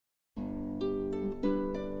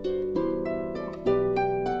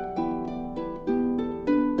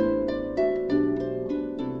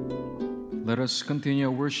Let us continue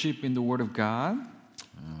our worship in the Word of God.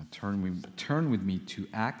 Turn with me to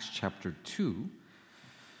Acts chapter 2.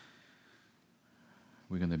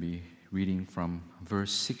 We're going to be reading from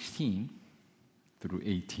verse 16 through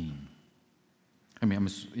 18.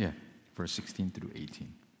 Verse 16 through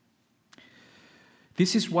 18.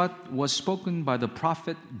 This is what was spoken by the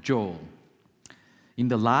prophet Joel. In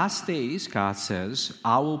the last days, God says,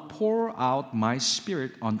 I will pour out my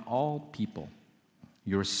spirit on all people.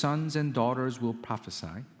 Your sons and daughters will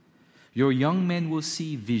prophesy. Your young men will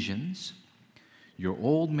see visions. Your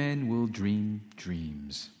old men will dream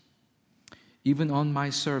dreams. Even on my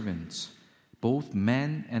servants, both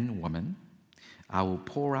men and women, I will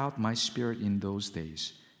pour out my spirit in those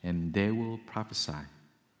days, and they will prophesy.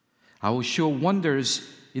 I will show wonders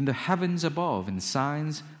in the heavens above and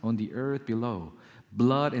signs on the earth below,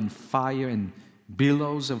 blood and fire and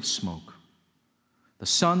billows of smoke. The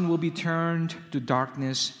sun will be turned to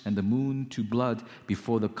darkness and the moon to blood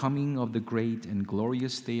before the coming of the great and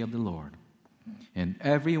glorious day of the Lord. And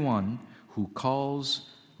everyone who calls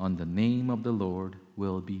on the name of the Lord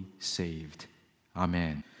will be saved.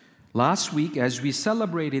 Amen. Last week, as we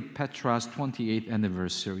celebrated Petra's 28th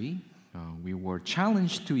anniversary, we were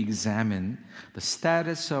challenged to examine the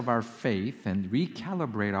status of our faith and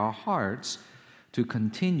recalibrate our hearts to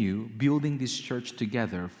continue building this church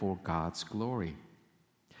together for God's glory.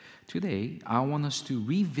 Today, I want us to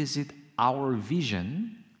revisit our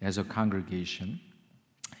vision as a congregation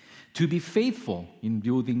to be faithful in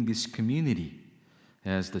building this community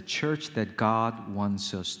as the church that God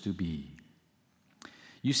wants us to be.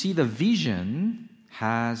 You see, the vision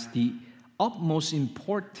has the utmost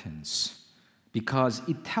importance because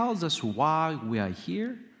it tells us why we are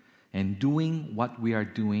here and doing what we are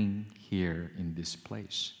doing here in this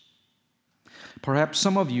place. Perhaps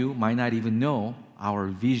some of you might not even know our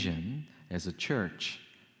vision as a church.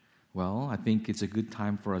 Well, I think it's a good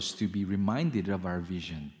time for us to be reminded of our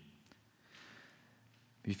vision.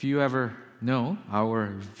 If you ever know, our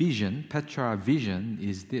vision, Petra vision,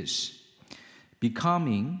 is this: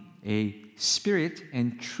 becoming a spirit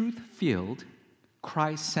and truth-filled,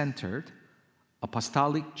 Christ-centered,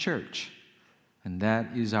 apostolic church. And that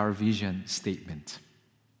is our vision statement.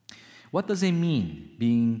 What does it mean,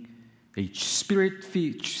 being a spirit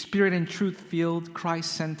and truth-filled,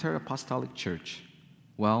 Christ-centered apostolic church?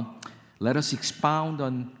 Well, let us expound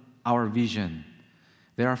on our vision.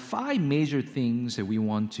 There are 5 major things that we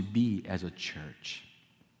want to be as a church.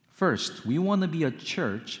 First, we want to be a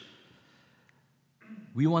church.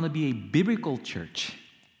 We want to be a biblical church.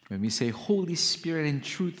 When we say Holy Spirit and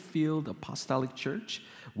truth-filled apostolic church,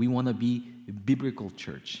 we want to be a biblical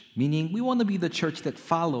church, meaning we want to be the church that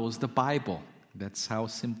follows the Bible. That's how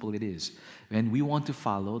simple it is. And we want to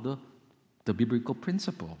follow the biblical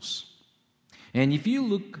principles. And if you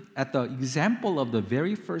look at the example of the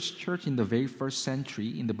very first church in the very first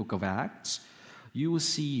century in the book of Acts, you will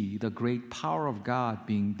see the great power of God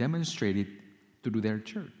being demonstrated through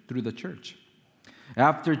the church.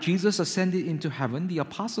 After Jesus ascended into heaven, the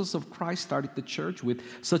apostles of Christ started the church with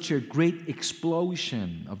such a great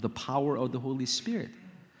explosion of the power of the Holy Spirit,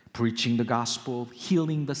 preaching the gospel,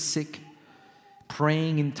 healing the sick,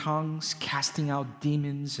 praying in tongues, casting out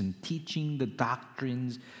demons, and teaching the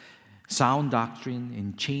doctrines, sound doctrine,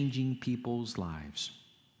 and changing people's lives.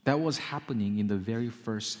 That was happening in the very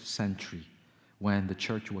first century when the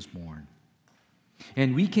church was born.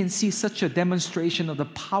 And we can see such a demonstration of the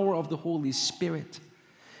power of the Holy Spirit.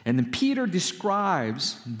 And then Peter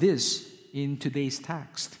describes this in today's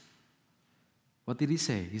text. What did he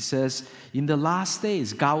say? He says, in the last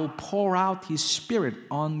days, God will pour out His Spirit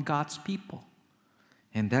on God's people.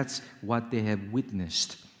 And that's what they have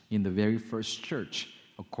witnessed in the very first church,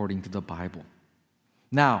 according to the Bible.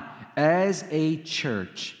 Now, as a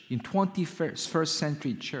church, in 21st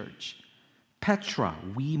century church, Petra,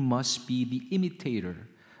 we must be the imitator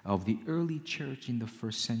of the early church in the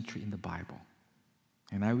first century in the Bible.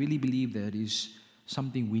 And I really believe that is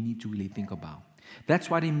something we need to really think about. That's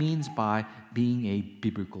what it means by being a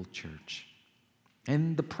biblical church.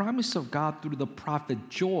 And the promise of God through the prophet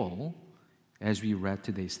Joel, as we read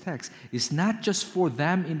today's text, is not just for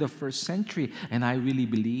them in the first century, and I really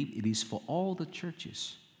believe it is for all the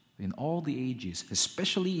churches in all the ages,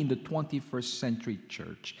 especially in the 21st century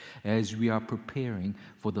church, as we are preparing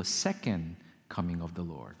for the second coming of the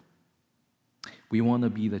Lord. We want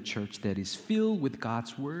to be the church that is filled with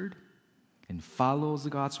God's Word and follows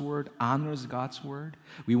God's Word, honors God's Word.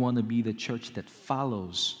 We want to be the church that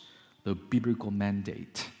follows the biblical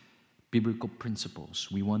mandate, biblical principles.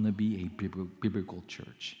 We want to be a biblical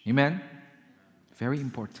church. Amen? Very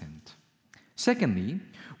important. Secondly,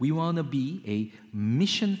 we want to be a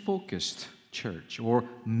mission-focused church or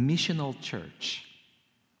missional church.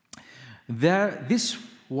 This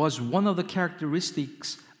was one of the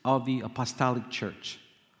characteristics of the apostolic church.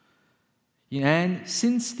 And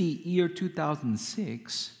since the year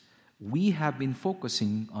 2006, we have been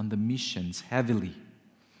focusing on the missions heavily.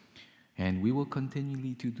 And we will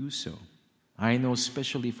continue to do so. I know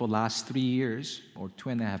especially for the last 3 years or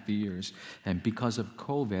 2.5 years, and because of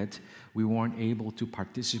COVID, we weren't able to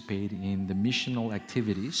participate in the missional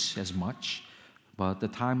activities as much. But the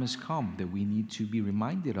time has come that we need to be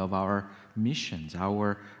reminded of our missions,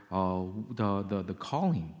 our the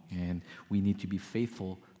calling, and we need to be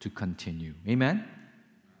faithful to continue. Amen?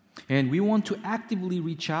 And we want to actively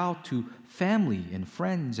reach out to family and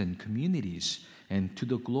friends and communities and to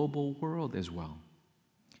the global world as well.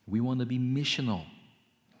 We want to be missional.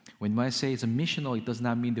 When I say it's a missional, it does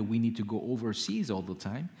not mean that we need to go overseas all the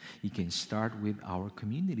time. It can start with our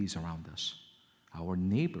communities around us, our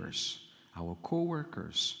neighbors, our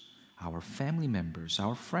co-workers, our family members,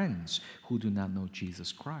 our friends who do not know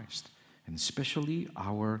Jesus Christ, and especially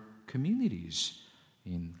our communities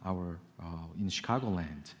in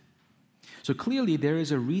Chicagoland. So clearly there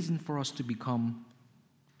is a reason for us to become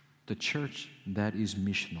the church that is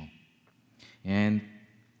missional. And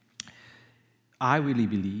I really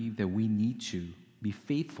believe that we need to be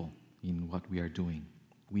faithful in what we are doing.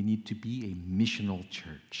 We need to be a missional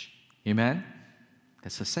church. Amen?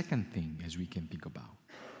 That's the second thing as we can think about.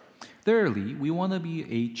 Thirdly, we want to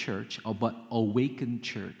be a church, but awakened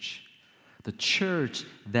church. The church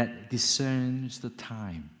that discerns the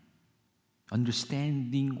time,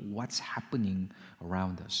 understanding what's happening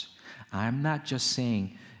around us. I'm not just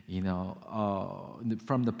saying,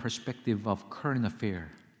 from the perspective of current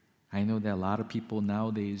affair. I know that a lot of people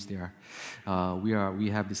nowadays, we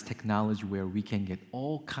have this technology where we can get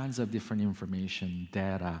all kinds of different information,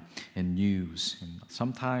 data, and news. And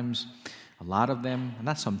sometimes, a lot of them,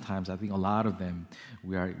 not sometimes, I think a lot of them,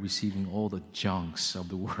 we are receiving all the junks of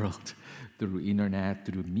the world through internet,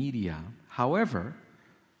 through media. However,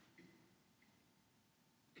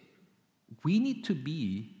 we need to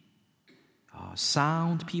be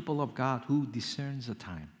sound people of God who discerns the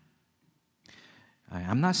time.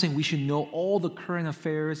 I'm not saying we should know all the current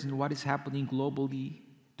affairs and what is happening globally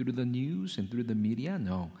through the news and through the media.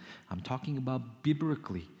 No, I'm talking about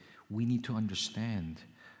biblically. We need to understand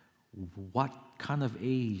what kind of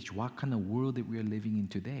age, what kind of world that we are living in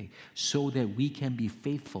today, so that we can be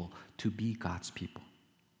faithful to be God's people.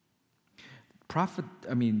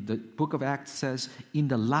 The book of Acts says, in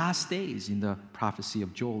the last days, in the prophecy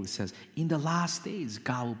of Joel, it says, in the last days,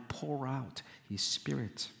 God will pour out His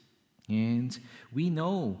Spirit. And we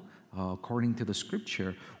know, according to the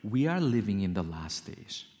Scripture, we are living in the last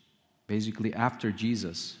days. Basically, after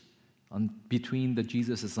Jesus, between the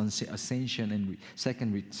Jesus' ascension and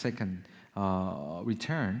second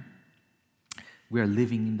return, we are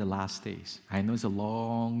living in the last days. I know it's a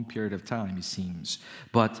long period of time, it seems.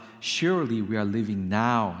 But surely we are living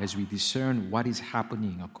now as we discern what is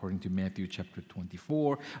happening according to Matthew chapter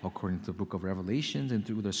 24, according to the book of Revelations, and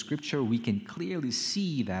through the Scripture, we can clearly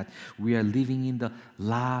see that we are living in the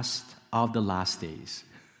last of the last days.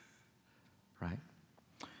 Right?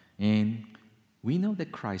 And we know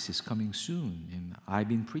that Christ is coming soon. And I've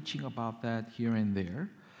been preaching about that here and there.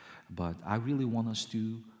 But I really want us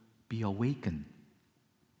to be awakened.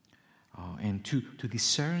 And to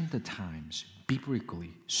discern the times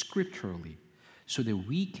biblically, scripturally, so that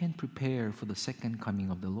we can prepare for the second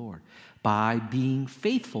coming of the Lord by being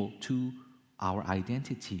faithful to our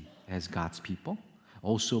identity as God's people,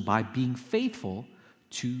 also by being faithful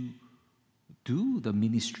to do the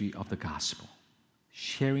ministry of the gospel,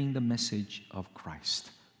 sharing the message of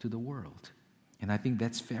Christ to the world. And I think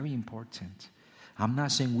that's very important. I'm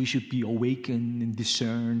not saying we should be awakened and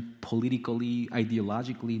discern politically,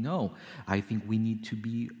 ideologically. No, I think we need to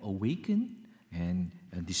be awakened and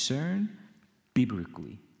discern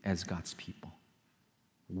biblically as God's people,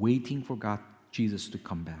 waiting for Jesus to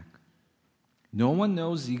come back. No one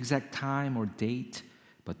knows the exact time or date,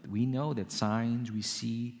 but we know that signs we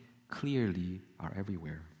see clearly are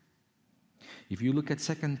everywhere. If you look at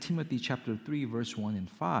 2 Timothy chapter 3, verse 1 and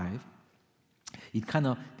 5, it kind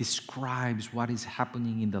of describes what is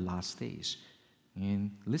happening in the last days.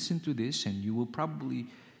 And listen to this, and you will probably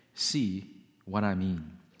see what I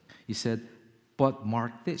mean. He said, but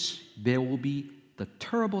mark this, there will be the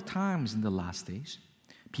terrible times in the last days.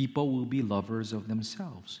 People will be lovers of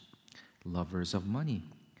themselves, lovers of money,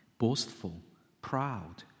 boastful,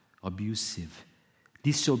 proud, abusive,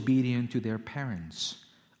 disobedient to their parents,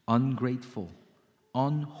 ungrateful,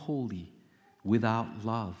 unholy, without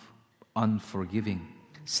love, unforgiving,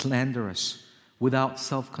 slanderous, without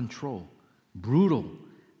self-control, brutal,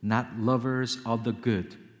 not lovers of the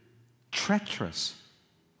good, treacherous,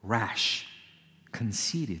 rash,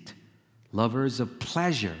 conceited, lovers of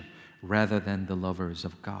pleasure rather than the lovers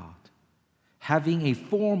of God, having a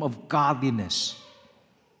form of godliness,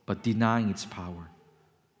 but denying its power.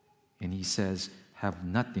 And he says, have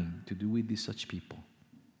nothing to do with such people.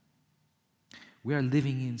 We are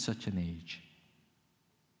living in such an age.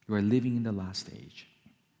 We are living in the last age.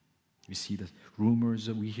 We see the rumors,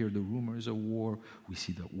 we hear the rumors of war. We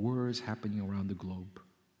see the wars happening around the globe.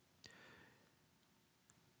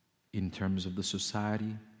 In terms of the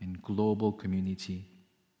society and global community,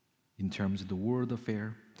 in terms of the world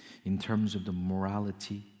affair, in terms of the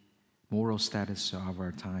morality, moral status of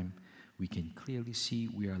our time, we can clearly see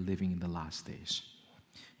we are living in the last days.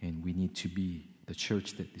 And we need to be the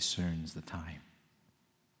church that discerns the time.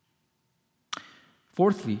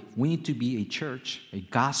 Fourthly, we need to be a church, a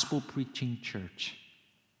gospel-preaching church.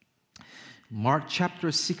 Mark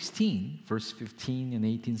chapter 16, verse 15 and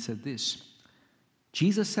 18 said this.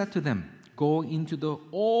 Jesus said to them, go into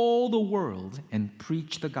all the world and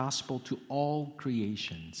preach the gospel to all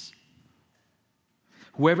creations.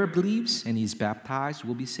 Whoever believes and is baptized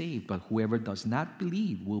will be saved, but whoever does not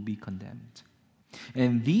believe will be condemned.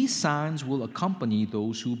 And these signs will accompany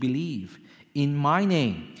those who believe. In my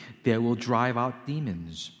name, they will drive out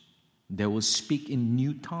demons. They will speak in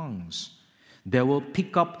new tongues. They will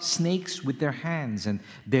pick up snakes with their hands, and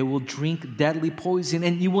they will drink deadly poison,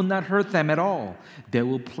 and it will not hurt them at all. They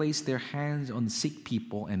will place their hands on sick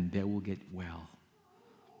people, and they will get well.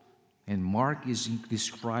 And Mark is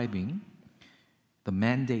describing the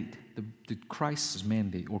mandate, the Christ's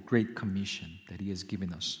mandate or Great Commission that he has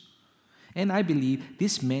given us. And I believe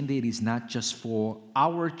this mandate is not just for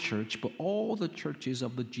our church, but all the churches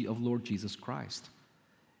of Lord Jesus Christ.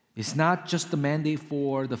 It's not just the mandate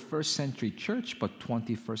for the first century church, but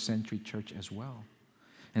 21st century church as well.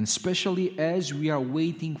 And especially as we are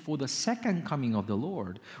waiting for the second coming of the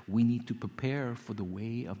Lord, we need to prepare for the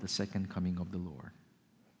way of the second coming of the Lord.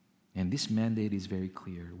 And this mandate is very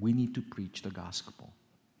clear. We need to preach the gospel.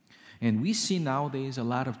 And we see nowadays a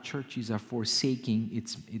lot of churches are forsaking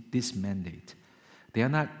this mandate. They are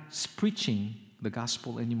not preaching the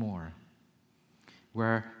gospel anymore.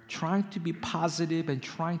 We're trying to be positive and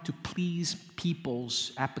trying to please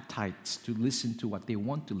people's appetites to listen to what they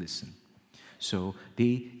want to listen. So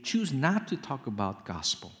they choose not to talk about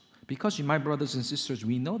gospel. Because, my brothers and sisters,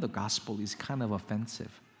 we know the gospel is kind of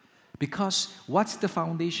offensive. Because what's the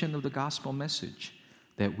foundation of the gospel message?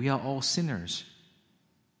 That we are all sinners.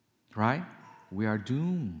 Right? We are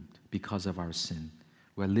doomed because of our sin.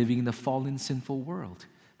 We're living in a fallen, sinful world.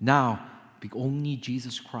 Now, the only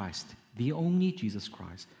Jesus Christ,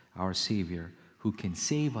 our Savior, who can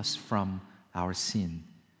save us from our sin.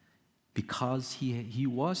 Because He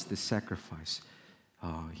was the sacrifice.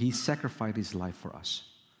 He sacrificed His life for us.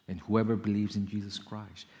 And whoever believes in Jesus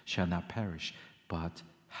Christ shall not perish, but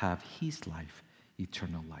have His life,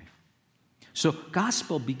 eternal life. So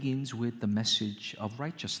gospel begins with the message of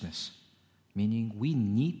righteousness, meaning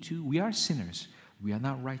we are sinners. We are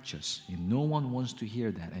not righteous, and no one wants to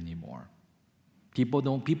hear that anymore.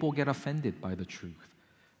 People get offended by the truth.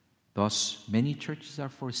 Thus, many churches are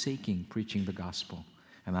forsaking preaching the gospel,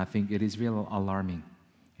 and I think it is really alarming,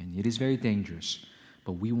 and it is very dangerous.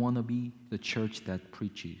 But we want to be the church that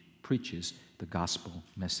preaches the gospel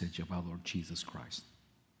message of our Lord Jesus Christ.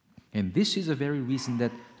 And this is the very reason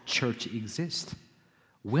that church exists.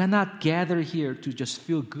 We're not gathered here to just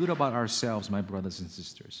feel good about ourselves, my brothers and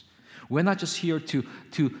sisters. We're not just here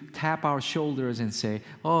to tap our shoulders and say,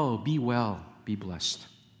 oh, be well, be blessed.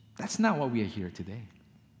 That's not what we are here today.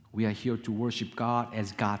 We are here to worship God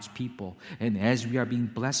as God's people. And as we are being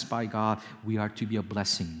blessed by God, we are to be a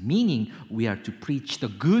blessing. Meaning, we are to preach the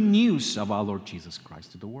good news of our Lord Jesus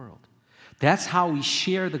Christ to the world. That's how we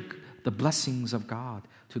share the blessings of God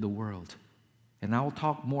to the world. And I will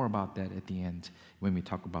talk more about that at the end when we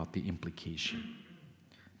talk about the implication.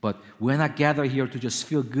 But we're not gathered here to just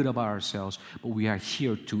feel good about ourselves, but we are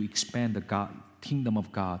here to expand the kingdom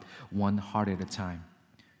of God one heart at a time.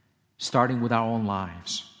 Starting with our own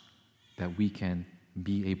lives, that we can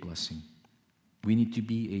be a blessing. We need to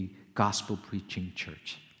be a gospel-preaching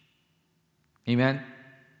church. Amen?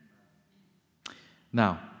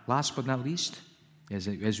 Now, last but not least,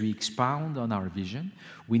 as we expound on our vision,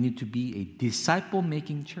 we need to be a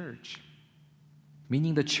disciple-making church,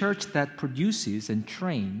 meaning the church that produces and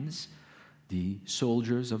trains the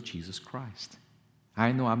soldiers of Jesus Christ.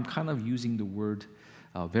 I know I'm kind of using the word,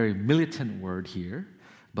 a very militant word here,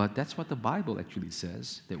 But that's what the Bible actually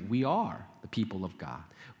says, that we are the people of God.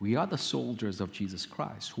 We are the soldiers of Jesus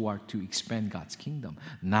Christ who are to expand God's kingdom,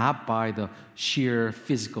 not by the sheer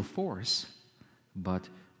physical force, but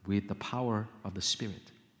with the power of the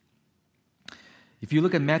Spirit. If you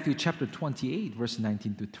look at Matthew chapter 28, verse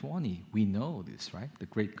 19 to 20, we know this, right? The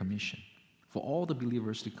Great Commission. For all the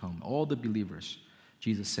believers to come, all the believers,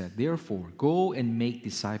 Jesus said, therefore, go and make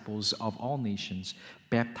disciples of all nations,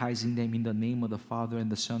 baptizing them in the name of the Father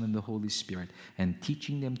and the Son and the Holy Spirit, and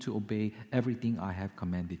teaching them to obey everything I have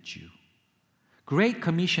commanded you. Great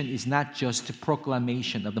Commission is not just a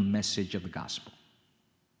proclamation of the message of the gospel.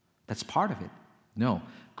 That's part of it. No,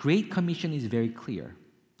 Great Commission is very clear.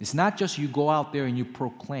 It's not just you go out there and you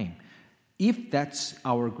proclaim. If that's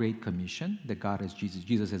our Great Commission that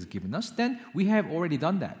Jesus has given us, then we have already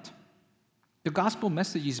done that. The gospel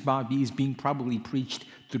message is being probably preached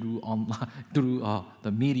through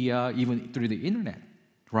the media, even through the internet,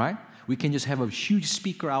 right? We can just have a huge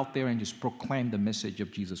speaker out there and just proclaim the message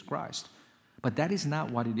of Jesus Christ. But that is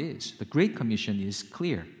not what it is. The Great Commission is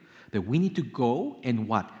clear that we need to go and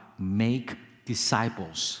what? Make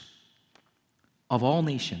disciples of all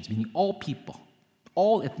nations, meaning all people,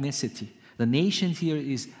 all ethnicity. The nations here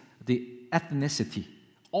is the ethnicity,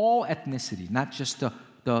 all ethnicity, not just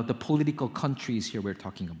the political countries here we're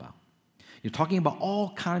talking about. You're talking about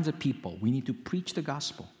all kinds of people. We need to preach the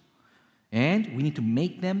gospel. And we need to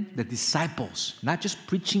make them the disciples, not just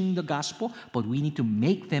preaching the gospel, but we need to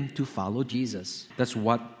make them to follow Jesus. That's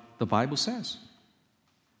what the Bible says.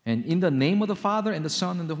 And in the name of the Father and the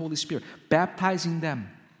Son and the Holy Spirit, baptizing them.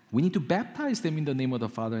 We need to baptize them in the name of the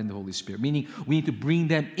Father and the Holy Spirit, meaning we need to bring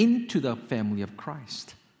them into the family of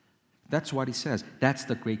Christ. That's what it says. That's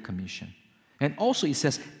the Great Commission. And also it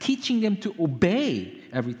says, teaching them to obey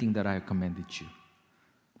everything that I have commanded you.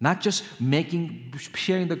 Not just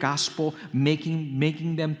sharing the gospel,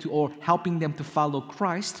 making them to, or helping them to follow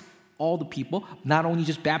Christ, all the people, not only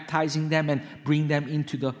just baptizing them and bring them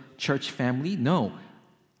into the church family. No.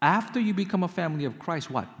 After you become a family of Christ,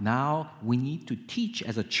 what? Now we need to teach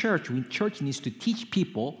as a church. Church needs to teach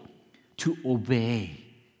people to obey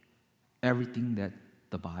everything that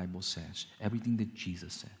the Bible says, everything that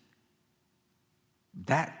Jesus said.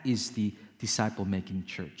 That is the disciple-making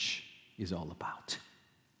church is all about.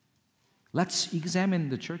 Let's examine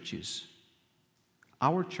the churches.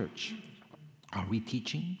 Our church, are we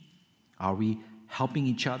teaching? Are we helping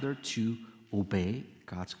each other to obey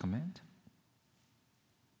God's command?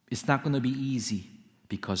 It's not going to be easy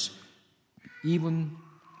because even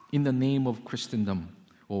in the name of Christendom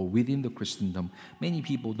or within the Christendom, many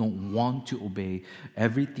people don't want to obey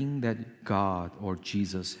everything that God or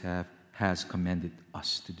Jesus has commanded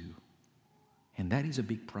us to do. And that is a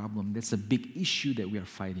big problem. That's a big issue that we are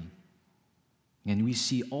fighting. And we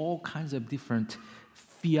see all kinds of different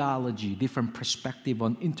theology, different perspective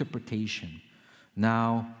on interpretation.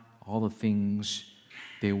 Now, all the things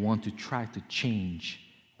they want to try to change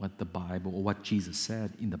what the Bible or what Jesus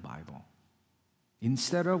said in the Bible.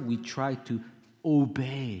 Instead of we try to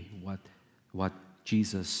obey what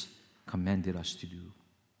Jesus commanded us to do.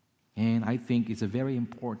 And I think it's very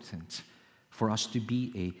important for us to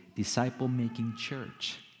be a disciple-making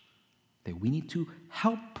church. That we need to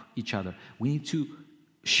help each other. We need to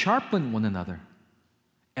sharpen one another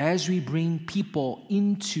as we bring people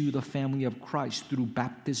into the family of Christ through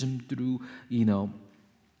baptism, through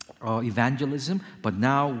evangelism. But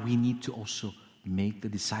now we need to also make the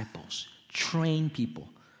disciples, train people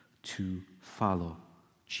to follow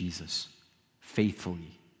Jesus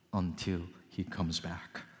faithfully until He comes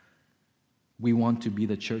back. We want to be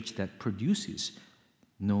the church that produces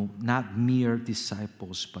not mere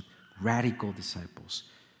disciples, but radical disciples,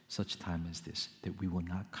 such time as this, that we will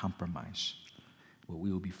not compromise, but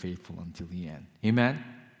we will be faithful until the end. Amen?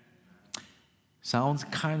 Sounds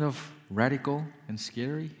kind of radical and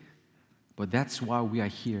scary, but that's why we are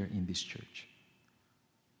here in this church.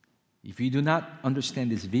 If you do not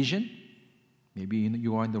understand this vision, maybe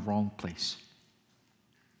you are in the wrong place.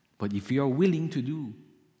 But if you are willing to do,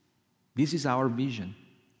 this is our vision.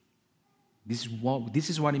 This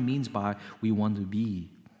is what it means by we want to be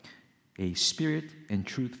a spirit and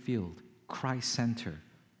truth-filled, Christ-centered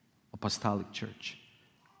apostolic church.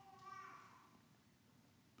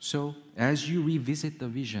 So, as you revisit the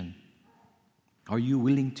vision, are you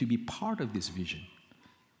willing to be part of this vision?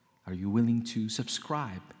 Are you willing to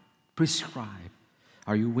subscribe, prescribe?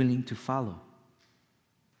 Are you willing to follow?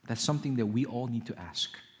 That's something that we all need to ask.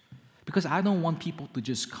 Because I don't want people to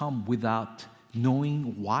just come without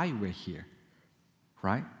knowing why we're here,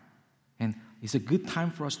 right? And it's a good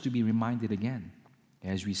time for us to be reminded again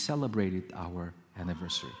as we celebrated our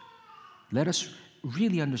anniversary. Let us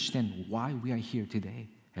really understand why we are here today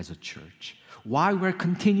as a church, why we're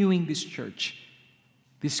continuing this church,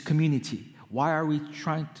 this community. Why are we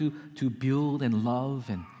trying to build and love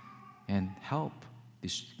and help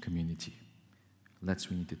this community? We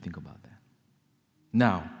need to think about that.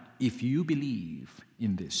 Now, if you believe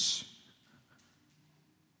in this,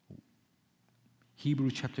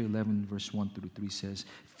 Hebrews chapter 11, verse 1 through 3 says,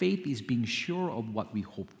 faith is being sure of what we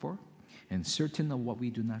hope for and certain of what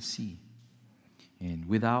we do not see. And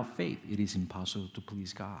without faith, it is impossible to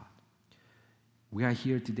please God. We are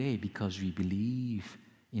here today because we believe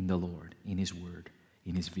in the Lord, in His Word,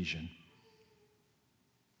 in His vision.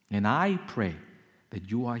 And I pray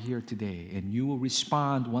that you are here today and you will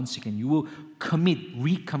respond once again. You will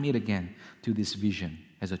recommit again to this vision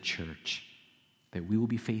as a church, that we will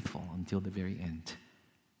be faithful until the very end.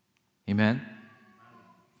 Amen?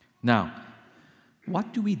 Now,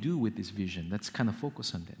 what do we do with this vision? Let's kind of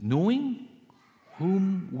focus on that. Knowing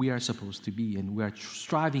whom we are supposed to be and we are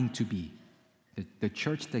striving to be, the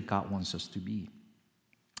church that God wants us to be.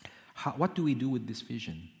 What do we do with this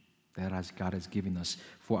vision that God has given us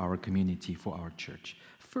for our community, for our church?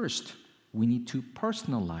 First, we need to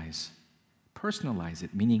personalize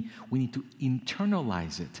it, meaning we need to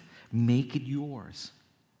internalize it, make it yours.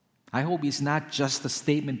 I hope it's not just a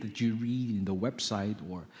statement that you read in the website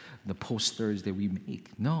or the posters that we make.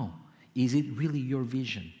 No, is it really your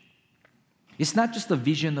vision? It's not just the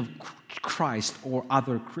vision of Christ or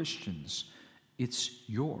other Christians. It's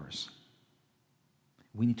yours.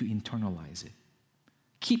 We need to internalize it.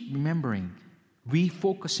 Keep remembering,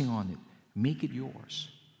 refocusing on it. Make it yours.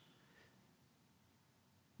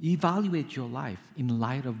 Evaluate your life in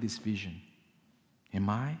light of this vision. Am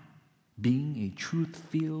I being a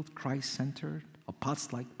truth-filled, Christ-centered,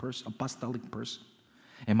 apostolic person?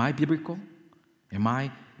 Am I biblical? Am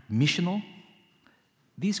I missional?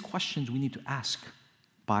 These questions we need to ask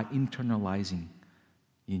by internalizing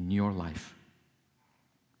in your life.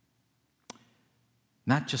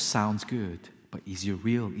 Not just sounds good, but is it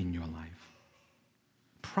real in your life?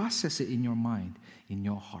 Process it in your mind, in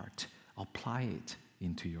your heart. Apply it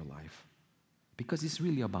into your life. Because it's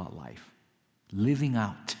really about life. Living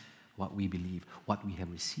out what we believe, what we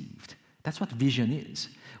have received. That's what vision is.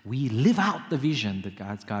 We live out the vision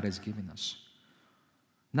that God has given us.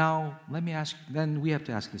 Now, then we have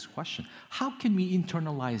to ask this question. How can we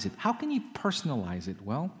internalize it? How can we personalize it?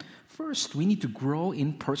 Well, first, we need to grow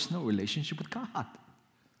in personal relationship with God.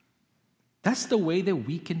 That's the way that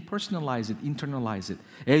we can personalize it, internalize it.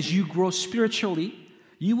 As you grow spiritually,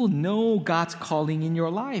 you will know God's calling in your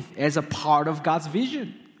life as a part of God's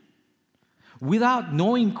vision. Without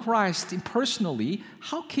knowing Christ personally,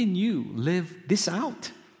 how can you live this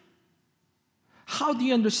out? How do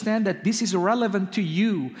you understand that this is relevant to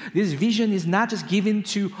you? This vision is not just given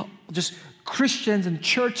to just Christians and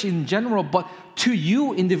church in general, but to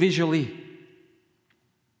you individually.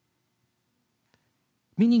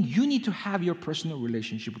 Meaning you need to have your personal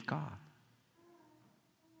relationship with God.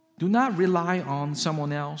 Do not rely on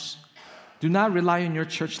someone else. Do not rely on your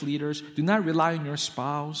church leaders. Do not rely on your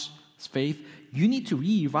spouse's faith. You need to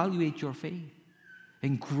reevaluate your faith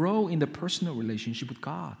and grow in the personal relationship with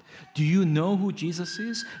God. Do you know who Jesus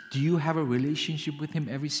is? Do you have a relationship with Him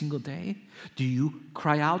every single day? Do you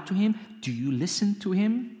cry out to Him? Do you listen to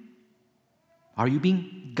Him? Are you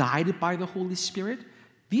being guided by the Holy Spirit?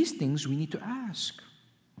 These things we need to ask.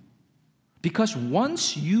 Because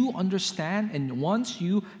once you understand and once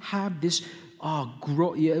you have this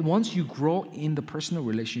once you grow in the personal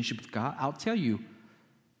relationship with God, I'll tell you,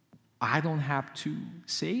 I don't have to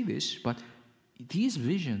say this, but these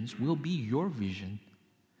visions will be your vision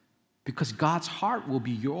because God's heart will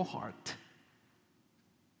be your heart.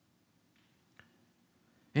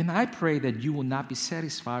 And I pray that you will not be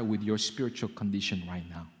satisfied with your spiritual condition right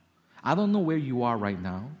now. I don't know where you are right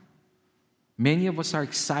now. Many of us are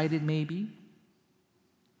excited maybe,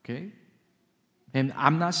 okay? And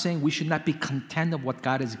I'm not saying we should not be content of what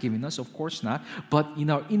God has given us, of course not. But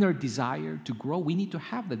in our inner desire to grow, we need to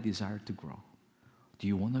have the desire to grow. Do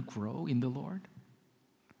you want to grow in the Lord?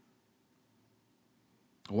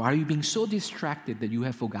 Or are you being so distracted that you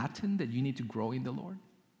have forgotten that you need to grow in the Lord?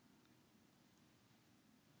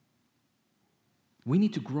 We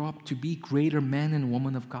need to grow up to be greater men and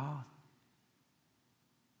women of God.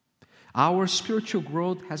 Our spiritual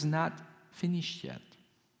growth has not finished yet.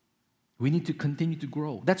 We need to continue to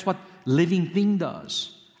grow. That's what living thing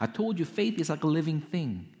does. I told you faith is like a living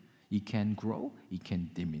thing. It can grow, it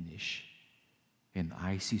can diminish. And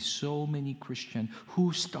I see so many Christians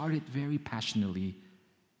who started very passionately,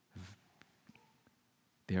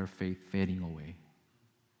 their faith fading away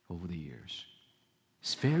over the years.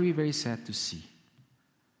 It's very, very sad to see.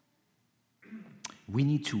 We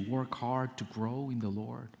need to work hard to grow in the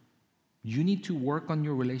Lord. You need to work on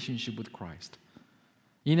your relationship with Christ.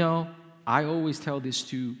 You know, I always tell this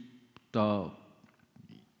to the,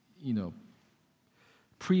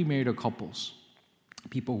 premarital couples,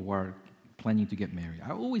 people who are planning to get married.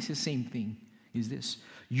 I always say the same thing, is this.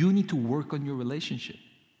 You need to work on your relationship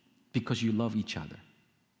because you love each other.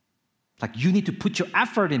 Like, you need to put your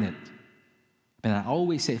effort in it. And I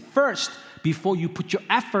always say, first, before you put your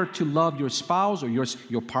effort to love your spouse or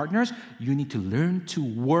your partners, you need to learn to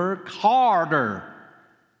work harder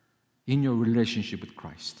in your relationship with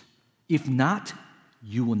Christ. If not,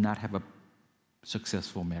 you will not have a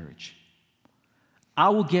successful marriage. I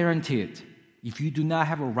will guarantee it. If you do not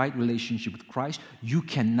have a right relationship with Christ, you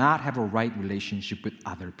cannot have a right relationship with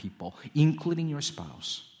other people, including your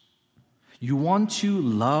spouse. You want to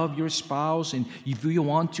love your spouse, and if you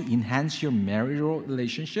want to enhance your marital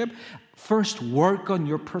relationship, first work on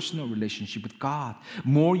your personal relationship with God.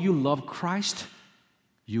 More you love Christ,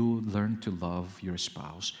 you learn to love your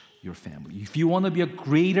spouse, your family. If you want to be a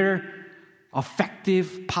greater,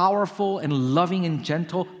 effective, powerful, and loving and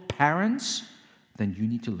gentle parents, then you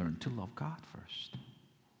need to learn to love God first.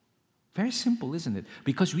 Very simple, isn't it?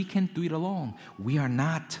 Because we can't do it alone. We are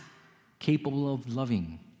not capable of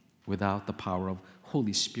loving without the power of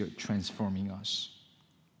Holy Spirit transforming us.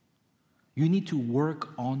 You need to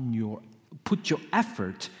put your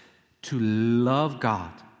effort to love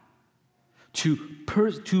God,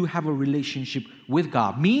 to have a relationship with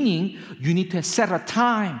God. Meaning, you need to set a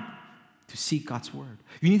time to seek God's word.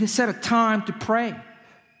 You need to set a time to pray.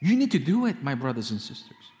 You need to do it, my brothers and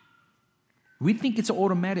sisters. We think it's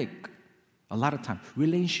automatic. A lot of times,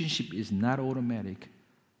 relationship is not automatic.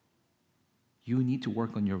 You need to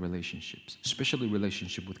work on your relationships, especially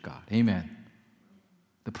relationship with God. Amen.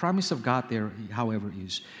 The promise of God there, however,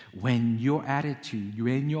 is when your attitude,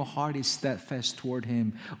 when your heart is steadfast toward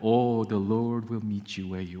Him, the Lord will meet you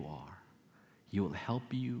where you are. He will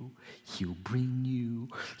help you. He will bring you.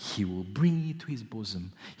 He will bring you to His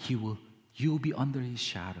bosom. You'll be under His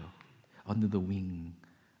shadow, under the wing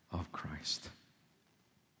of Christ.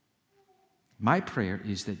 My prayer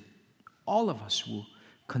is that all of us will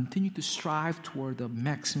continue to strive toward the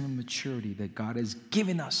maximum maturity that God has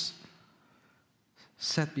given us,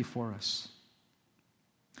 set before us.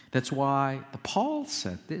 That's why Paul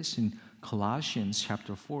said this in Colossians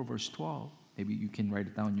chapter 4, verse 12. Maybe you can write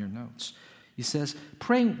it down in your notes. He says,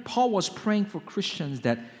 Paul was praying for Christians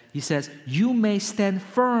that, he says, you may stand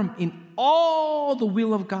firm in all the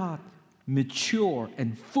will of God, mature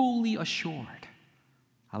and fully assured.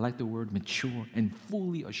 I like the word mature and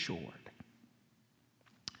fully assured.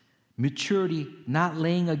 Maturity, not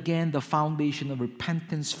laying again the foundation of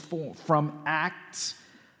repentance from acts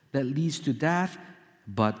that leads to death,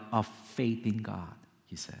 but of faith in God,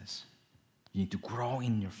 he says. You need to grow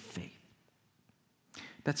in your faith.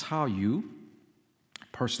 That's how you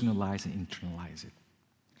personalize and internalize it.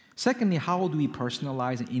 Secondly, how do we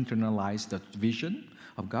personalize and internalize the vision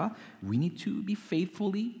of God? We need to be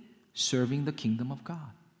faithfully serving the kingdom of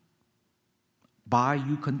God. By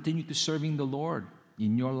you continue to serving the Lord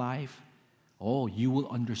in your life, you will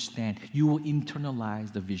understand. You will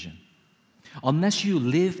internalize the vision. Unless you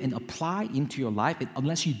live and apply into your life,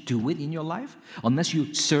 unless you do it in your life, unless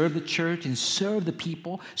you serve the church and serve the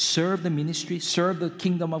people, serve the ministry, serve the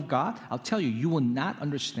kingdom of God, I'll tell you, you will not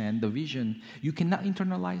understand the vision. You cannot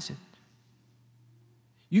internalize it.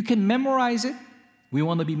 You can memorize it. We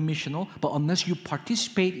want to be missional, but unless you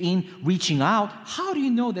participate in reaching out, how do you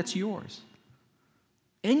know that's yours?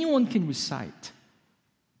 Anyone can recite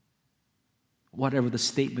whatever the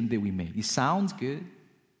statement that we made. It sounds good.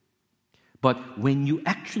 But when you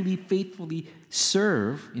actually faithfully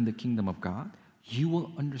serve in the kingdom of God, you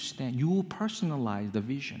will understand. You will personalize the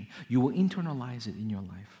vision. You will internalize it in your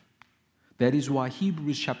life. That is why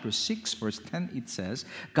Hebrews chapter 6, verse 10, it says,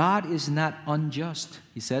 God is not unjust.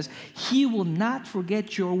 He says, He will not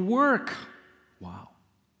forget your work. Wow.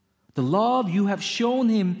 The love you have shown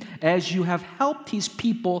Him as you have helped His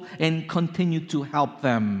people and continue to help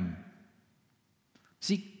them.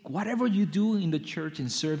 See, whatever you do in the church in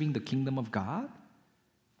serving the kingdom of God,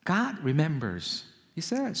 God remembers. He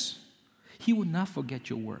says, He will not forget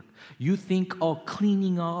your work. You think,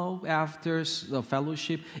 cleaning up after the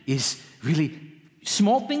fellowship is really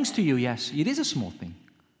small things to you. Yes, it is a small thing.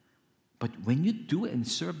 But when you do it and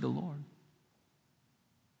serve the Lord,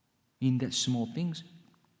 in that small things,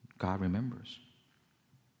 God remembers.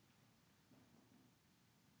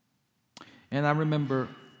 And I remember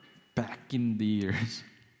back in the years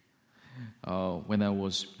when I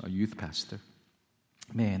was a youth pastor,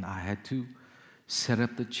 man, I had to set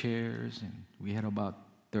up the chairs, and we had about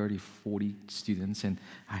 30, 40 students, and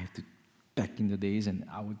I have to, back in the days, and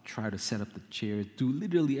I would try to set up the chairs, do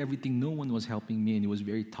literally everything. No one was helping me, and it was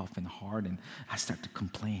very tough and hard, and I started to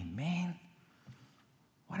complain, man,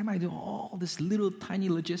 why am I doing all this little tiny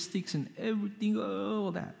logistics and everything,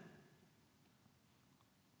 all that?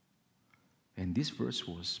 And this verse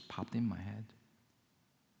was popped in my head.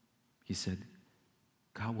 He said,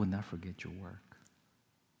 God will not forget your work.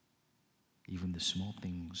 Even the small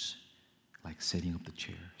things like setting up the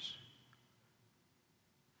chairs,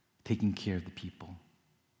 taking care of the people,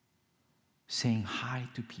 saying hi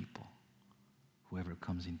to people, whoever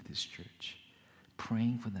comes into this church,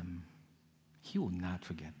 praying for them. He will not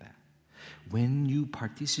forget that. When you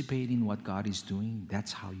participate in what God is doing,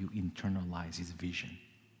 that's how you internalize His vision.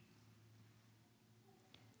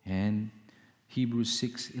 And Hebrews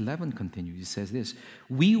 6:11 continues. It says this,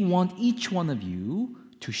 we want each one of you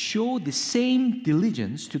to show the same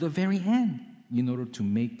diligence to the very end in order to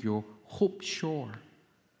make your hope sure.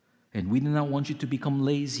 And we do not want you to become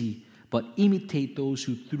lazy, but imitate those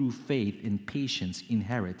who through faith and patience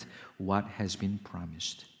inherit what has been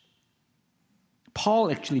promised.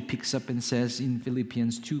 Paul actually picks up and says in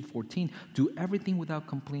Philippians 2:14, do everything without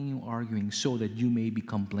complaining or arguing so that you may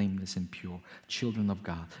become blameless and pure, children of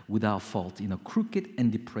God, without fault in a crooked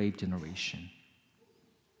and depraved generation.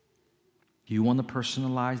 You want to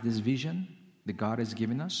personalize this vision that God has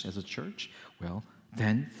given us as a church? Well,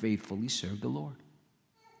 then faithfully serve the Lord.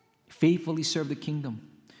 Faithfully serve the kingdom.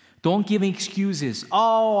 Don't give excuses.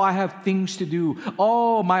 Oh, I have things to do.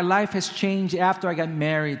 Oh, my life has changed after I got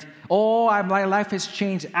married. Oh, my life has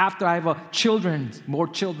changed after I have children, more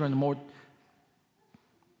children, more.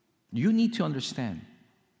 You need to understand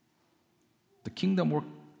the kingdom work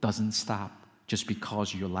doesn't stop just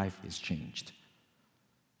because your life is changed.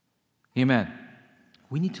 Amen.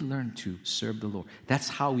 We need to learn to serve the Lord. That's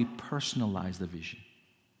how we personalize the vision.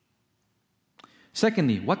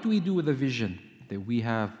 Secondly, what do we do with the vision that we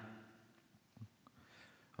have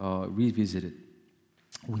revisited?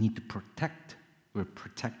 We need to protect. We're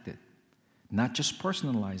protected. Not just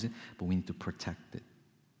personalize it, but we need to protect it.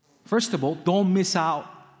 First of all, don't miss out.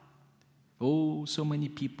 Oh, so many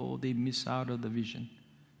people, they miss out of the vision.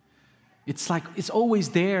 It's like it's always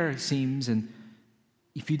there, it seems, and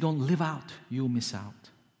if you don't live out, you'll miss out.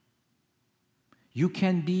 You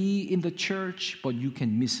can be in the church, but you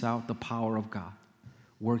can miss out the power of God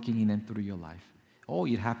working in and through your life. Oh,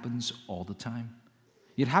 it happens all the time.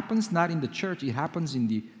 It happens not in the church, it happens in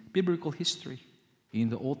the biblical history, in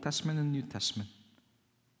the Old Testament and New Testament.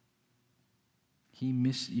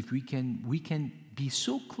 If we can be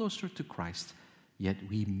so closer to Christ, yet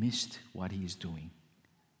we missed what He is doing.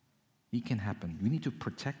 It can happen. We need to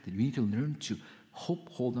protect it. We need to learn to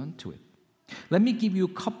hold on to it. Let me give you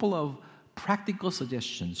a couple of practical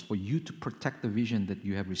suggestions for you to protect the vision that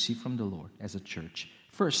you have received from the Lord as a church.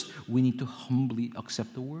 First, we need to humbly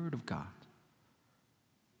accept the Word of God.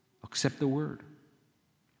 Accept the Word.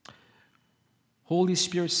 Holy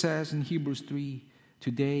Spirit says in Hebrews 3,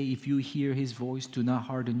 today, if you hear His voice, do not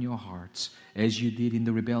harden your hearts as you did in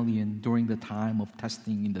the rebellion during the time of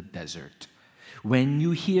testing in the desert. When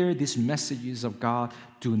you hear these messages of God,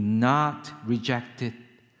 do not reject it.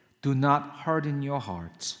 Do not harden your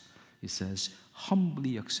hearts. It says,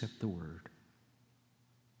 humbly accept the Word.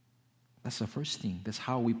 That's the first thing. That's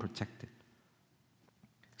how we protect it.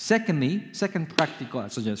 Secondly, second practical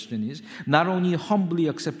suggestion is not only humbly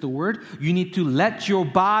accept the Word, you need to let your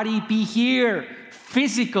body be here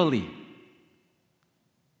physically.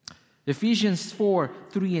 Ephesians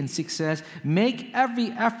 4:3-6 says, make every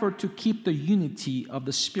effort to keep the unity of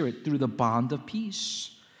the Spirit through the bond of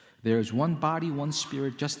peace. There is one body, one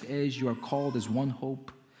Spirit, just as you are called as one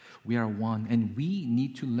hope. We are one, and we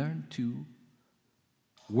need to learn to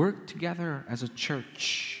work together as a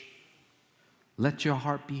church. Let your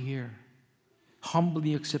heart be here.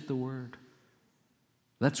 Humbly accept the Word.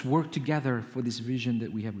 Let's work together for this vision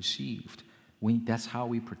that we have received. That's how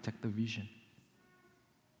we protect the vision.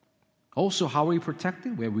 Also, how we protect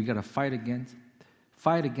it? Where we got to fight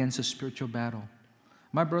against a spiritual battle.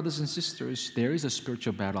 My brothers and sisters, there is a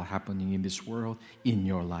spiritual battle happening in this world, in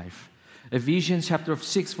your life. Ephesians chapter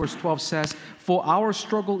 6, verse 12 says, for our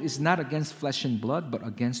struggle is not against flesh and blood, but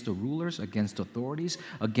against the rulers, against authorities,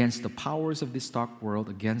 against the powers of this dark world,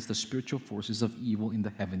 against the spiritual forces of evil in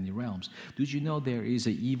the heavenly realms. Did you know there is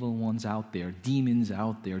evil ones out there, demons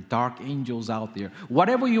out there, dark angels out there,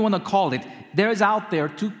 whatever you want to call it, there's out there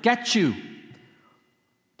to get you,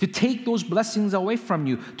 to take those blessings away from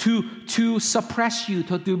you, to suppress you,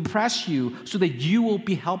 to depress you, so that you will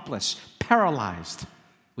be helpless, paralyzed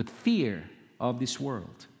with fear of this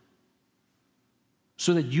world.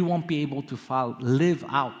 so that you won't be able to live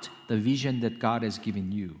out the vision that God has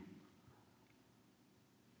given you.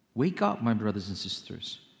 Wake up, my brothers and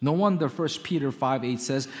sisters. No wonder 1 Peter 5:8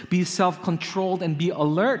 says, be self-controlled and be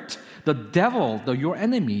alert. The devil, your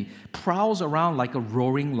enemy, prowls around like a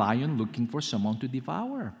roaring lion looking for someone to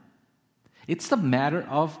devour. It's the matter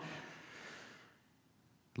of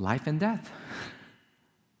life and death.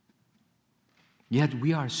 Yet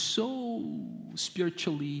we are so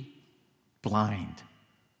spiritually blind.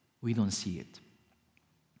 We don't see it.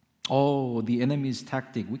 Oh, the enemy's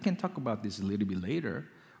tactic. We can talk about this a little bit later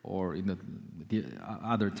or in the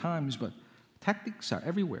other times, but tactics are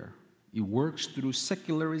everywhere. It works through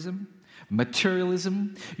secularism,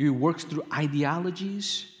 materialism. It works through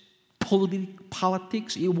ideologies,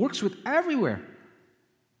 politics. It works with everywhere.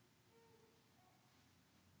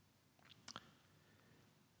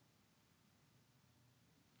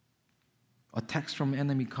 Attacks from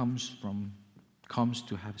enemy comes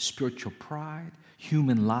to have spiritual pride,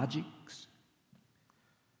 human logics,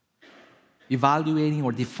 evaluating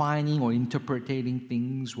or defining or interpreting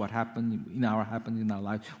things, what happened in our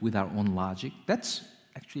life with our own logic. That's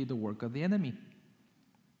actually the work of the enemy.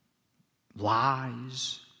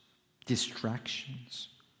 Lies, distractions.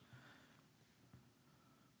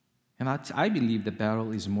 And I believe the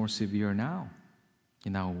battle is more severe now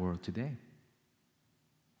in our world today.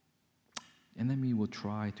 Enemy will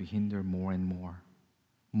try to hinder more and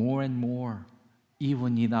more.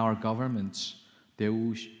 Even in our governments, they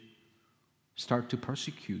will start to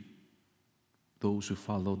persecute those who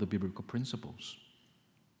follow the biblical principles.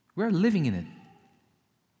 We're living in it.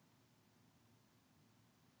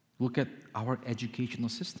 Look at our educational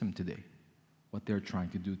system today, what they're trying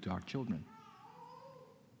to do to our children.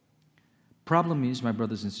 Problem is, my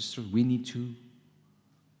brothers and sisters, we need to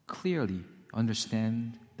clearly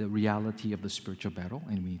understand the reality of the spiritual battle,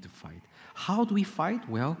 and we need to fight. How do we fight?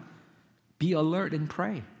 Well, be alert and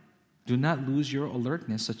pray. Do not lose your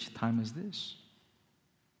alertness such a time as this.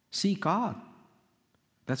 Seek God.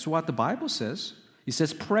 That's what the Bible says. It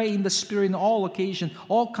says, pray in the Spirit in all occasions,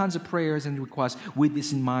 all kinds of prayers and requests. With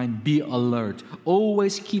this in mind, be alert.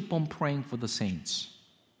 Always keep on praying for the saints.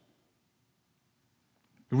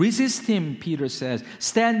 Resist him, Peter says,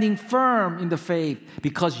 standing firm in the faith,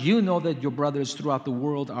 because you know that your brothers throughout the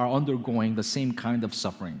world are undergoing the same kind of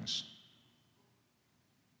sufferings.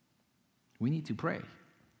 We need to pray.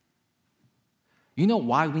 You know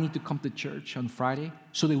why we need to come to church on Friday?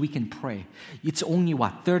 So that we can pray. It's only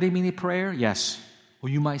 30-minute prayer? Yes. Or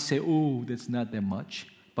you might say, oh, that's not that much.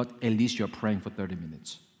 But at least you're praying for 30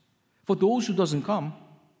 minutes. For those who don't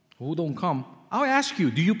come, I'll ask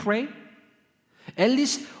you, do you pray? At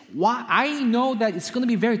least, I know that it's going to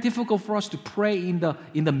be very difficult for us to pray in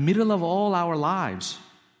the middle of all our lives,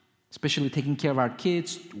 especially taking care of our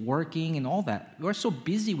kids, working, and all that. We're so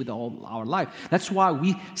busy with all our life. That's why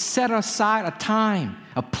we set aside a time,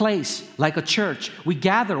 a place, like a church. We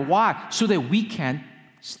gather. Why? So that we can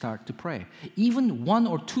start to pray. Even 1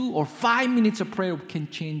 or 2 or 5 minutes of prayer can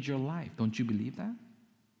change your life. Don't you believe that?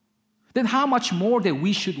 Then how much more that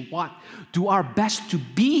we should do our best to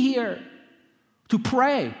be here, to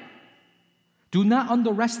pray. Do not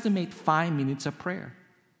underestimate 5 minutes of prayer.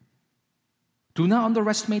 Do not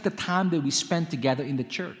underestimate the time that we spend together in the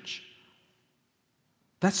church.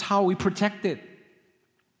 That's how we protect it.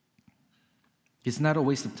 It's not a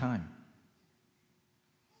waste of time.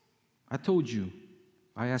 I told you,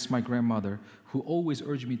 I asked my grandmother, who always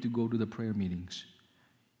urged me to go to the prayer meetings,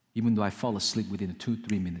 even though I fall asleep within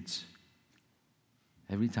 2-3 minutes.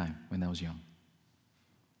 Every time when I was young.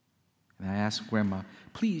 And I asked Grandma,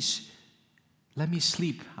 please, let me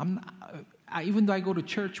sleep. Even though I go to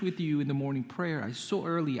church with you in the morning prayer, so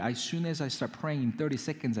early, as soon as I start praying, in 30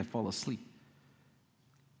 seconds, I fall asleep.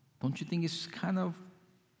 Don't you think it's kind of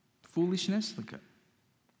foolishness?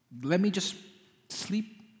 Let me just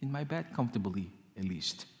sleep in my bed comfortably, at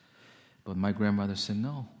least. But my grandmother said,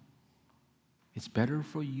 no. It's better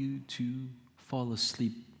for you to fall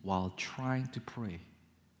asleep while trying to pray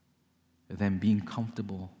than being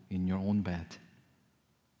comfortable in your own bed.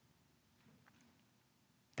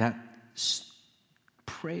 That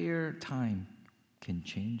prayer time can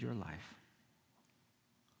change your life.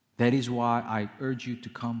 That is why I urge you to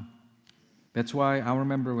come. That's why I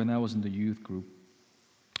remember when I was in the youth group,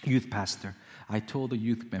 youth pastor, I told the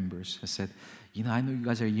youth members, I said, I know you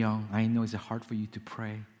guys are young. I know it's hard for you to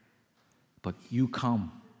pray. But you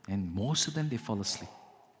come. And most of them, they fall asleep.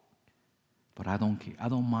 But I don't care. I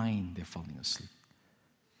don't mind they're falling asleep.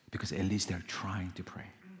 Because at least they're trying to pray.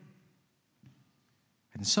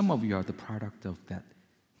 And some of you are the product of that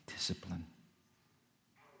discipline.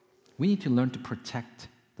 We need to learn to protect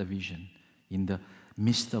the vision in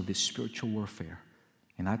midst of this spiritual warfare.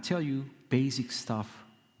 And I tell you, basic stuff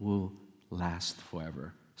will last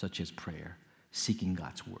forever, such as prayer, seeking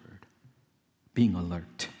God's word, being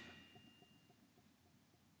alert.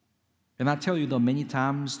 And I tell you, though, many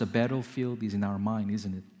times the battlefield is in our mind,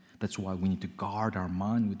 isn't it? That's why we need to guard our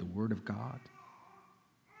mind with the word of God.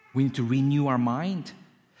 We need to renew our mind.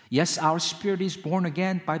 Yes, our spirit is born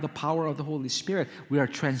again by the power of the Holy Spirit. We are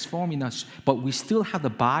transforming us, but we still have the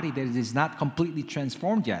body that is not completely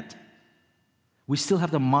transformed yet. We still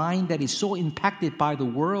have the mind that is so impacted by the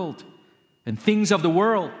world and things of the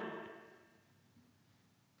world.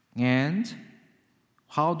 And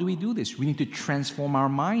how do we do this? We need to transform our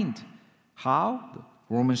mind. How?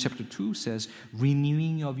 Romans chapter 2 says,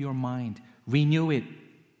 renewing of your mind. Renew it.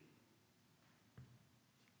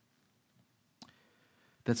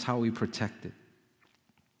 That's how we protect it.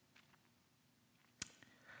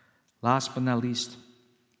 Last but not least,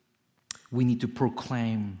 we need to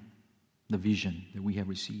proclaim the vision that we have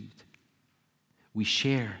received. We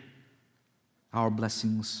share our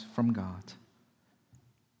blessings from God.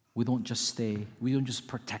 We don't just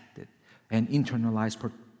protect it and internalize,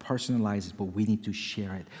 personalize it, but we need to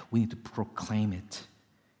share it. We need to proclaim it.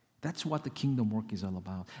 That's what the kingdom work is all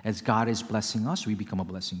about. As God is blessing us, we become a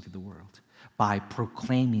blessing to the world by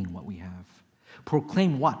proclaiming what we have.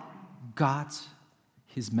 Proclaim what?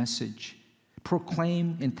 His message.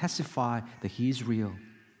 Proclaim and testify that He is real.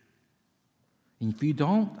 And if you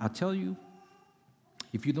don't, I'll tell you,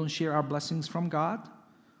 if you don't share our blessings from God,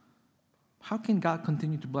 how can God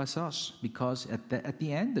continue to bless us? Because at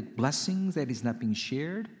the end, the blessings that is not being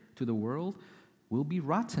shared to the world will be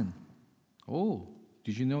rotten. Oh,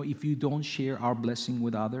 did you know if you don't share our blessing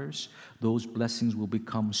with others, those blessings will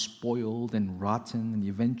become spoiled and rotten and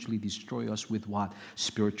eventually destroy us with what?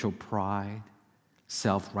 Spiritual pride,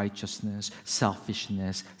 self-righteousness,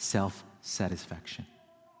 selfishness, self-satisfaction.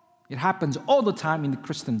 It happens all the time in the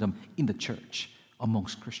Christendom, in the church,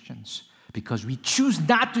 amongst Christians. Because we choose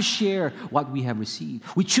not to share what we have received.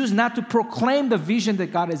 We choose not to proclaim the vision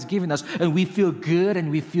that God has given us. And we feel good and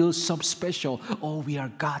we feel so special. Oh, we are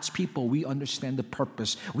God's people. We understand the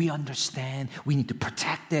purpose. We understand. We need to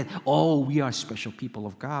protect it. Oh, we are special people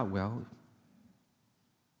of God. Well,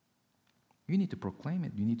 you need to proclaim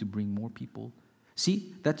it. You need to bring more people.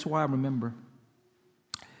 See, that's why I remember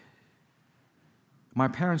my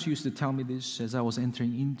parents used to tell me this as I was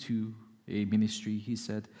entering into a ministry. He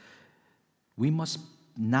said, we must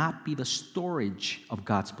not be the storage of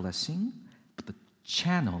God's blessing, but the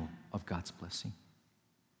channel of God's blessing.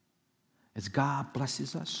 As God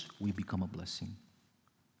blesses us, we become a blessing.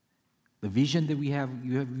 The vision that we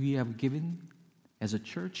have given as a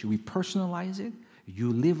church, we personalize it,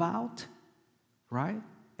 you live out, right?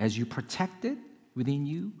 As you protect it within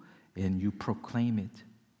you, and you proclaim it.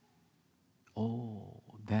 Oh,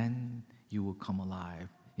 then you will come alive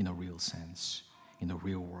in a real sense, in the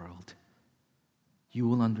real world. You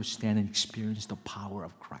will understand and experience the power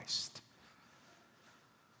of Christ.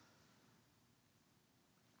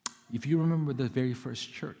 If you remember the very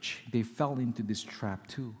first church, they fell into this trap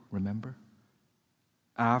too, remember?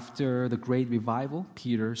 After the great revival,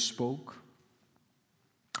 Peter spoke.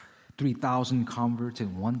 3,000 converts at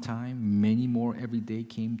one time. Many more every day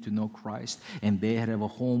came to know Christ. And they had a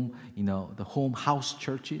home, the home house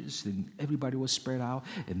churches. And everybody was spread out.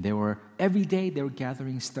 And every day they were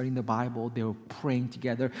gathering, studying the Bible. They were praying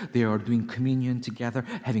together. They were doing communion together,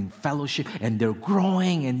 having fellowship. And they're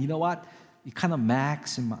growing. And you know what? It kind of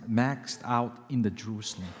maxed out in the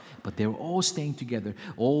Jerusalem. But they were all staying together.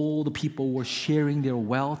 All the people were sharing their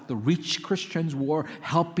wealth. The rich Christians were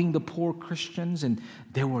helping the poor Christians. And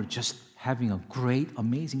they were just having a great,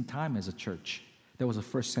 amazing time as a church. That was the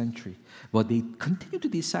first century. But they continued to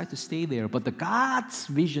decide to stay there. But God's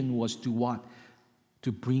vision was to what?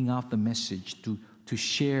 To bring out the message, to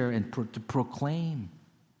share and to proclaim.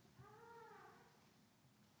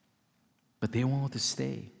 But they wanted to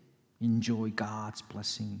stay, enjoy God's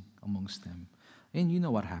blessing amongst them. And you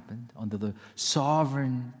know what happened? Under the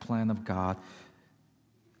sovereign plan of God,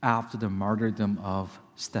 after the martyrdom of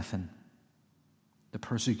Stephen, the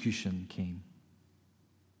persecution came.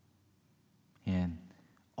 And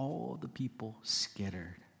all the people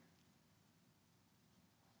scattered.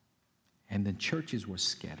 And the churches were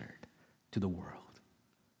scattered to the world.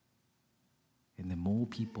 And then more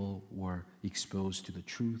people were exposed to the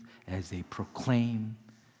truth as they proclaim,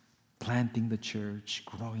 planting the church,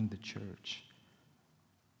 growing the church.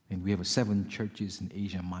 And we have 7 churches in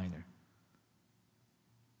Asia Minor.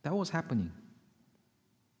 That was happening.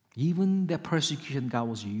 Even the persecution God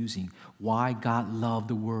was using, why God loved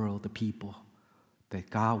the world, the people, that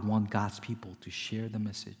God wanted God's people to share the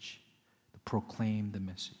message, the proclaim the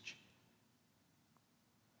message.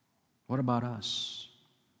 What about us?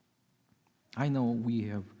 I know we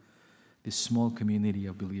have this small community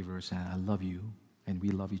of believers, and I love you, and we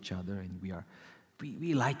love each other, and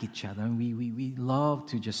we like each other, and we love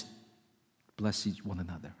to just bless one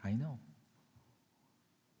another. I know.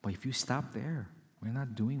 But if you stop there, we're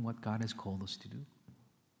not doing what God has called us to do.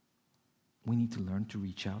 We need to learn to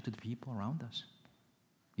reach out to the people around us.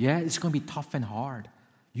 Yeah, it's going to be tough and hard.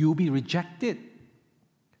 You'll be rejected.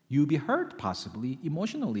 You'll be hurt, possibly,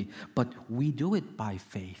 emotionally. But we do it by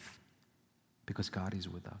faith because God is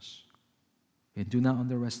with us. And do not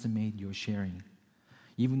underestimate your sharing.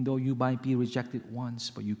 Even though you might be rejected once,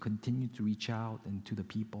 but you continue to reach out and to the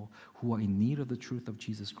people who are in need of the truth of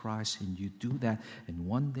Jesus Christ, and you do that, and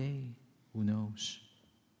one day, who knows,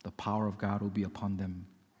 the power of God will be upon them.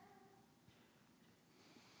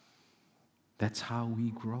 That's how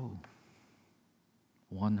we grow,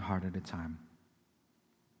 one heart at a time.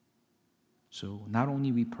 So not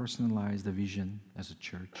only we personalize the vision as a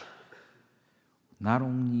church, not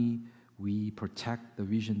only we protect the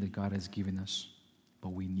vision that God has given us, but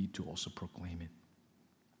we need to also proclaim it.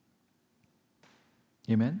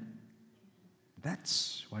 Amen?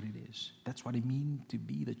 That's what it is. That's what it means to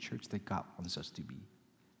be the church that God wants us to be.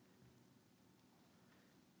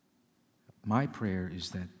 My prayer is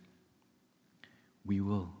that we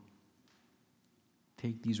will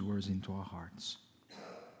take these words into our hearts.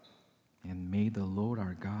 And may the Lord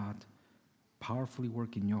our God powerfully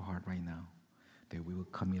work in your heart right now, that we will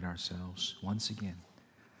commit ourselves once again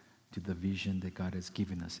to the vision that God has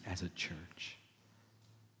given us as a church.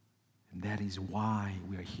 And that is why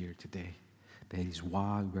we are here today. That is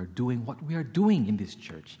why we are doing what we are doing in this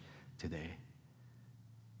church today.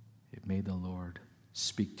 May the Lord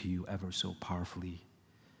speak to you ever so powerfully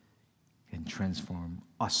and transform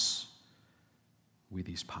us with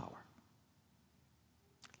His power.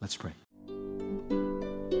 Let's pray.